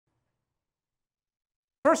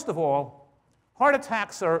First of all, heart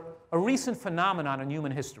attacks are a recent phenomenon in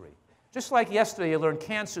human history. Just like yesterday you learned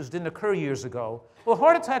cancers didn't occur years ago, well,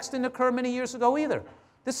 heart attacks didn't occur many years ago either.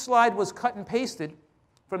 This slide was cut and pasted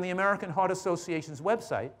from the American Heart Association's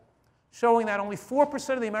website, showing that only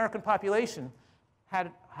 4% of the American population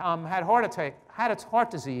had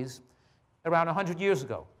heart disease around 100 years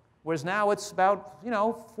ago, whereas now it's about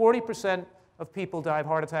 40% of people die of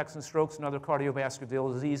heart attacks and strokes and other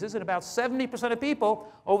cardiovascular diseases, and about 70% of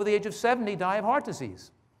people over the age of 70 die of heart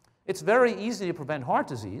disease. It's very easy to prevent heart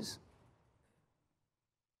disease.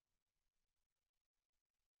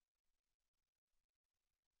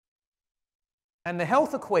 And the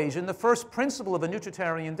health equation, the first principle of a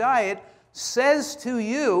nutritarian diet, says to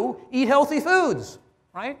you, eat healthy foods,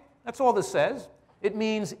 right? That's all this says. It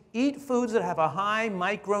means eat foods that have a high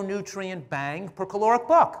micronutrient bang per caloric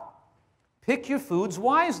buck. Pick your foods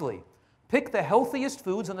wisely. Pick the healthiest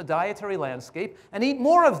foods on the dietary landscape and eat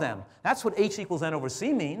more of them. That's what H equals N over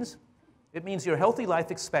C means. It means your healthy life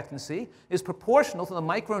expectancy is proportional to the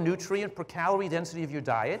micronutrient per calorie density of your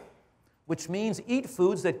diet, which means eat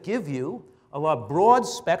foods that give you a broad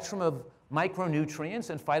spectrum of micronutrients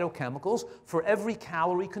and phytochemicals for every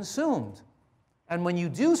calorie consumed. And when you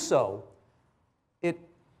do so, it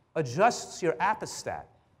adjusts your appestat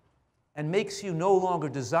and makes you no longer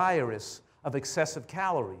desirous of excessive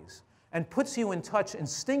calories and puts you in touch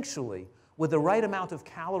instinctually with the right amount of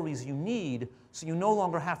calories you need so you no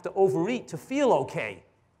longer have to overeat to feel okay.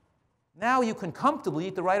 Now you can comfortably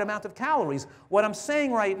eat the right amount of calories. What I'm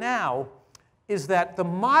saying right now is that the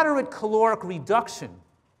moderate caloric reduction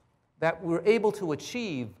that we're able to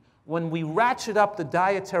achieve when we ratchet up the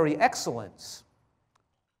dietary excellence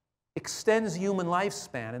extends human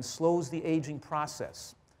lifespan and slows the aging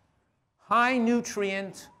process. High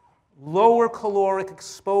nutrient, lower caloric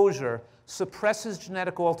exposure suppresses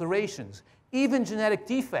genetic alterations. Even genetic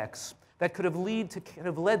defects that could have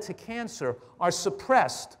led to cancer are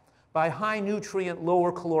suppressed by high nutrient,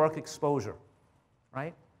 lower caloric exposure,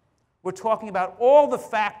 right? We're talking about all the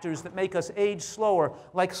factors that make us age slower,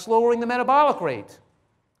 like lowering the metabolic rate.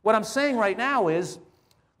 What I'm saying right now is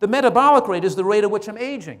the metabolic rate is the rate at which I'm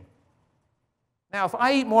aging. Now, if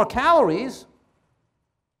I eat more calories,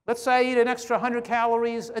 let's say I eat an extra 100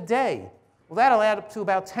 calories a day. Well, that'll add up to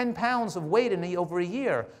about 10 pounds of weight over a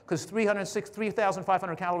year, because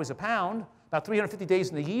 3,500 calories a pound, about 350 days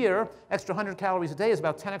in a year, extra 100 calories a day is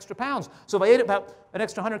about 10 extra pounds. So if I ate about an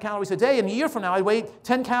extra 100 calories a day, in a year from now, I weigh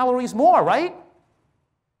 10 calories more, right?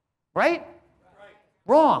 Right?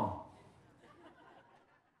 Wrong.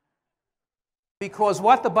 Because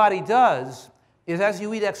what the body does is as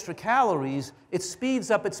you eat extra calories, it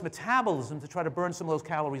speeds up its metabolism to try to burn some of those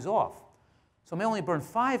calories off. So I may only burn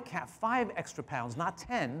 5 extra pounds, not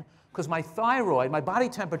 10, because my thyroid, my body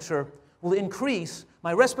temperature will increase,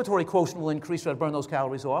 my respiratory quotient will increase to burn those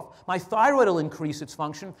calories off, my thyroid will increase its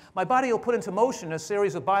function, my body will put into motion a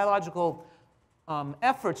series of biological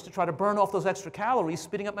efforts to try to burn off those extra calories,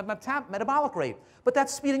 speeding up my metabolic rate. But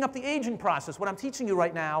that's speeding up the aging process. What I'm teaching you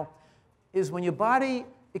right now is when your body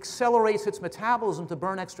accelerates its metabolism to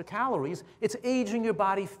burn extra calories, it's aging your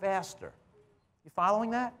body faster. You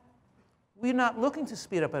following that? We're not looking to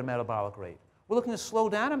speed up a metabolic rate. We're looking to slow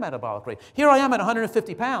down a metabolic rate. Here I am at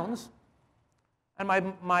 150 pounds, and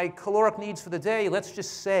my caloric needs for the day, let's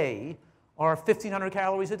just say, are 1,500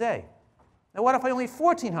 calories a day. Now what if I only eat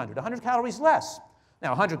 1,400, 100 calories less?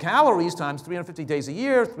 Now 100 calories times 350 days a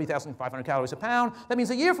year, 3,500 calories a pound, that means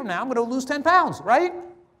a year from now I'm going to lose 10 pounds, right?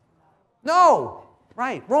 No.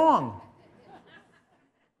 Right, wrong.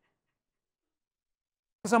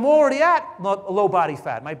 Because I'm already at low body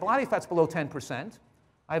fat. My body fat's below 10%.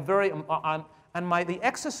 The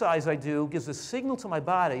exercise I do gives a signal to my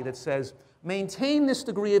body that says, maintain this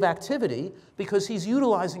degree of activity because he's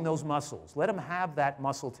utilizing those muscles. Let him have that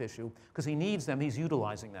muscle tissue because he needs them, he's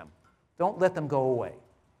utilizing them. Don't let them go away.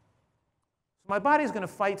 So my body's going to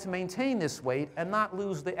fight to maintain this weight and not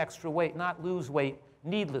lose the extra weight, not lose weight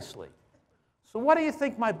needlessly. So what do you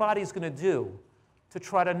think my body's going to do to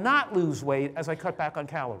try to not lose weight as I cut back on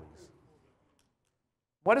calories?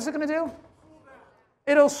 What is it going to do?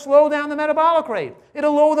 It'll slow down the metabolic rate.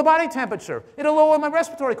 It'll lower the body temperature. It'll lower my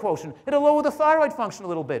respiratory quotient. It'll lower the thyroid function a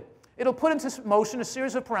little bit. It'll put into motion a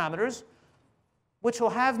series of parameters which will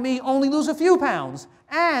have me only lose a few pounds,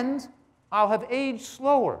 and I'll have aged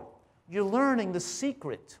slower. You're learning the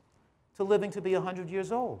secret to living to be 100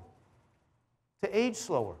 years old, to age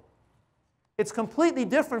slower. It's completely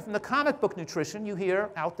different from the comic book nutrition you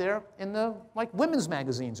hear out there in the women's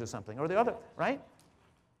magazines or something, or the other, right?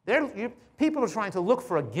 People are trying to look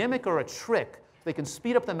for a gimmick or a trick. They can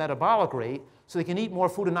speed up the metabolic rate so they can eat more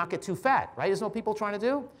food and not get too fat, right? Isn't that what people are trying to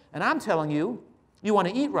do? And I'm telling you, you want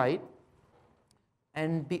to eat right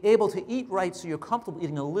and be able to eat right so you're comfortable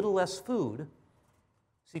eating a little less food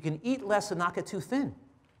so you can eat less and not get too thin.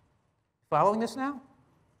 Following this now?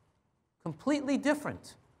 Completely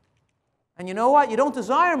different. And you know what? You don't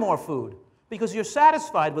desire more food because you're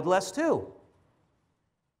satisfied with less too.